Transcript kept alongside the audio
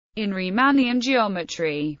In Riemannian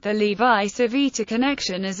geometry, the Levi-Civita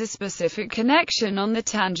connection is a specific connection on the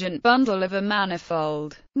tangent bundle of a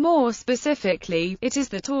manifold. More specifically, it is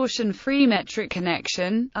the torsion-free metric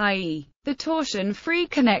connection, i.e., the torsion-free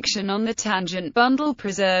connection on the tangent bundle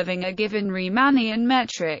preserving a given Riemannian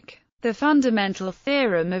metric. The fundamental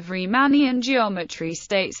theorem of Riemannian geometry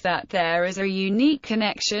states that there is a unique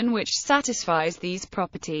connection which satisfies these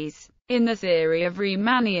properties. In the theory of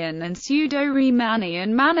Riemannian and pseudo-Riemannian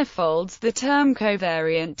manifolds, the term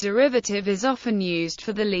covariant derivative is often used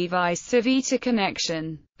for the Levi-Civita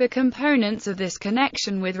connection. The components of this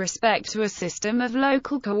connection with respect to a system of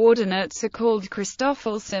local coordinates are called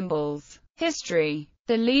Christoffel symbols. History.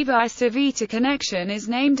 The Levi-Civita connection is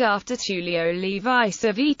named after Tullio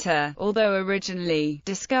Levi-Civita, although originally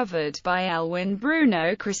discovered by Elwin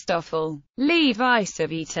Bruno Christoffel.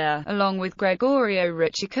 Levi-Civita, along with Gregorio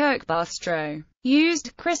Ricci Kirkbastro,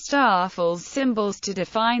 used Christoffel's symbols to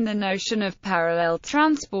define the notion of parallel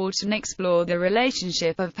transport and explore the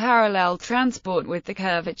relationship of parallel transport with the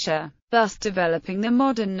curvature, thus developing the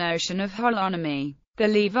modern notion of holonomy. The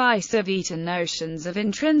Levi-Civita notions of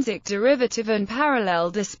intrinsic derivative and parallel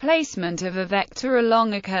displacement of a vector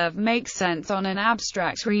along a curve make sense on an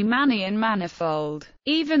abstract Riemannian manifold,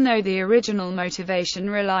 even though the original motivation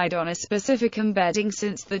relied on a specific embedding,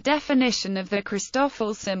 since the definition of the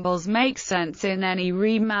Christoffel symbols makes sense in any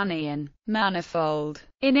Riemannian manifold.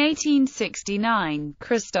 In 1869,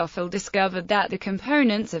 Christoffel discovered that the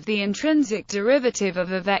components of the intrinsic derivative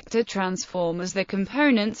of a vector transform as the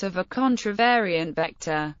components of a contravariant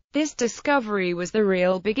vector. This discovery was the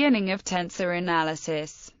real beginning of tensor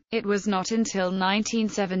analysis. It was not until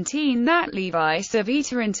 1917 that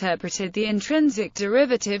Levi-Civita interpreted the intrinsic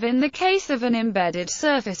derivative in the case of an embedded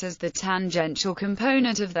surface as the tangential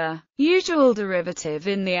component of the usual derivative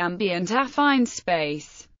in the ambient affine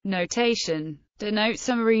space. Notation denotes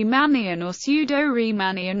a Riemannian or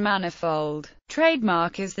pseudo-Riemannian manifold.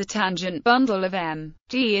 Trademark is the tangent bundle of M.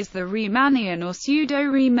 G is the Riemannian or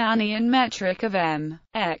pseudo-Riemannian metric of M.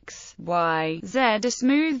 X, Y, Z are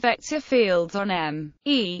smooth vector fields on M.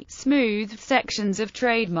 E, smooth sections of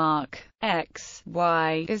trademark. X,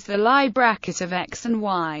 Y is the Lie bracket of X and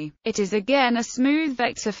Y. It is again a smooth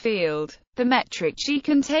vector field. The metric G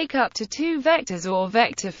can take up to two vectors or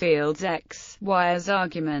vector fields X, Y as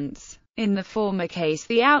arguments. In the former case,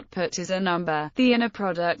 the output is a number, the inner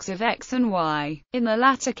products of X and Y. In the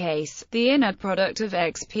latter case, the inner product of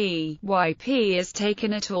XP, YP is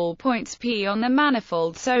taken at all points P on the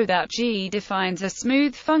manifold so that G defines a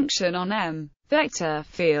smooth function on M. Vector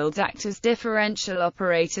fields act as differential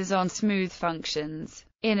operators on smooth functions.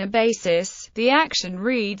 In a basis, the action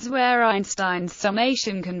reads where Einstein's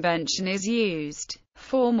summation convention is used.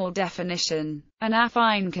 Formal definition. An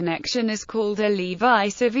affine connection is called a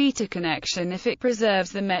Levi-Civita connection if it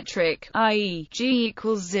preserves the metric, i.e., G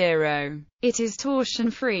equals 0. It is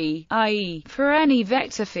torsion-free, i.e., for any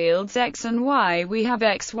vector fields X and Y we have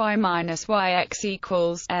XY minus YX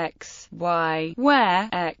equals X, Y, where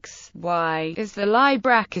X, Y is the Lie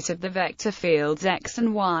bracket of the vector fields X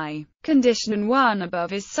and Y. Condition 1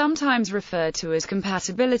 above is sometimes referred to as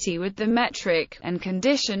compatibility with the metric, and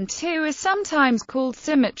condition 2 is sometimes called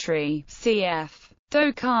symmetry, cf.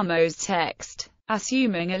 D'Ocamo's text.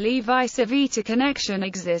 Assuming a Levi-Civita connection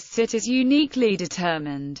exists, it is uniquely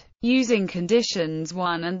determined. Using conditions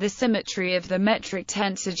 1 and the symmetry of the metric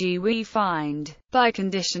tensor G, we find, by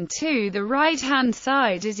condition 2, the right-hand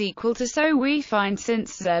side is equal to, so we find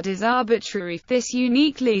since Z is arbitrary, this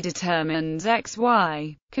uniquely determines X,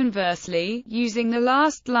 Y. Conversely, using the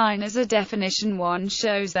last line as a definition 1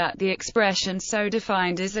 shows that the expression so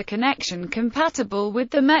defined is a connection compatible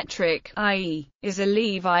with the metric, i.e., is a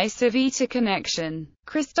Levi-Civita connection.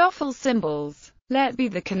 Christoffel symbols. Let be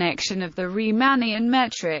the connection of the Riemannian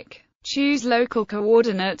metric. Choose local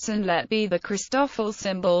coordinates and let be the Christoffel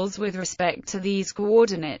symbols with respect to these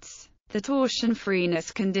coordinates. The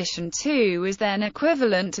torsion-freeness condition 2 is then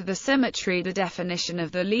equivalent to the symmetry. The definition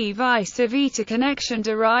of the Levi-Civita connection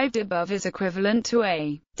derived above is equivalent to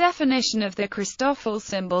a definition of the Christoffel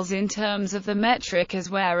symbols in terms of the metric as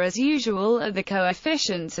where as usual are the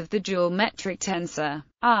coefficients of the dual metric tensor,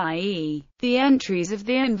 i.e., the entries of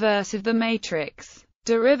the inverse of the matrix.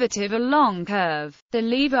 Derivative along curve. The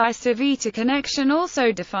Levi-Civita connection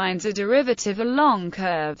also defines a derivative along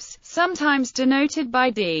curves, sometimes denoted by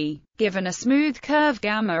D. Given a smooth curve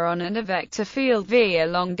gamma on and a vector field V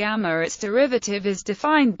along gamma, its derivative is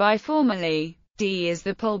defined by formally. D is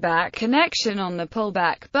the pullback connection on the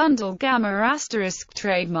pullback bundle gamma asterisk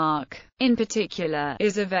trademark. In particular,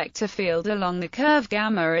 is a vector field along the curve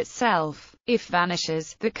gamma itself. If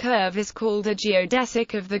vanishes, the curve is called a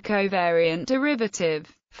geodesic of the covariant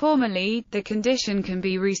derivative. Formally, the condition can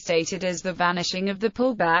be restated as the vanishing of the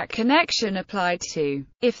pullback connection applied to,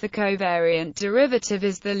 if the covariant derivative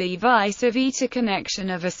is the Levi-Civita connection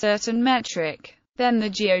of a certain metric, then the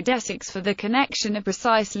geodesics for the connection are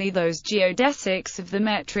precisely those geodesics of the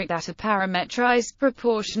metric that are parametrized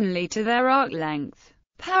proportionally to their arc length.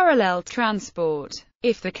 Parallel transport.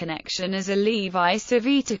 If the connection is a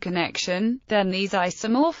Levi-Civita connection, then these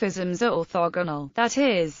isomorphisms are orthogonal, that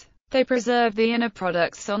is, they preserve the inner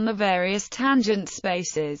products on the various tangent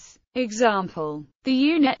spaces. Example: the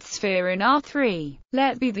unit sphere in R3,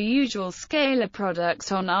 let be the usual scalar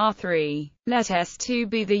product on R3, let S2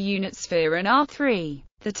 be the unit sphere in R3.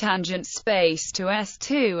 The tangent space to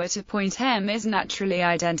S2 at a point M is naturally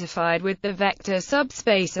identified with the vector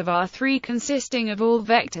subspace of R3 consisting of all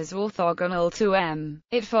vectors orthogonal to M.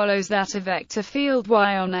 It follows that a vector field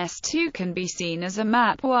Y on S2 can be seen as a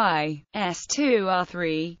map Y, S2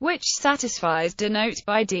 R3, which satisfies denote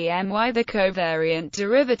by dMy the covariant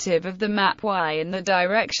derivative of the map Y in the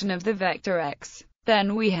direction of the vector X.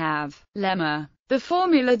 Then we have lemma. The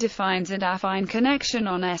formula defines an affine connection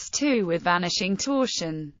on S2 with vanishing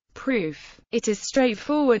torsion. Proof. It is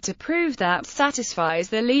straightforward to prove that satisfies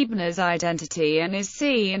the Leibniz identity and is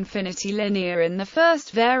C-infinity linear in the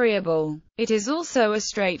first variable. It is also a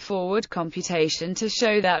straightforward computation to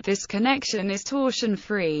show that this connection is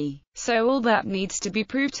torsion-free. So all that needs to be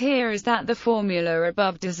proved here is that the formula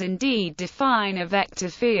above does indeed define a vector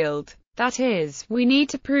field. That is, we need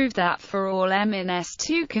to prove that for all M in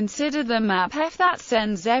S2 consider the map F that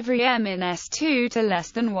sends every M in S2 to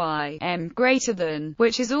less than Y, M greater than,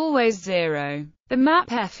 which is always 0. The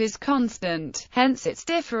map F is constant, hence its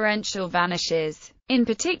differential vanishes. In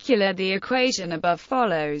particular, the equation above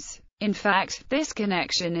follows. In fact, this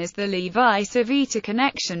connection is the Levi-Civita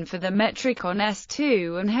connection for the metric on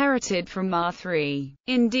S2 inherited from R3.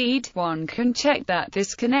 Indeed, one can check that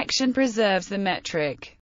this connection preserves the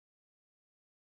metric.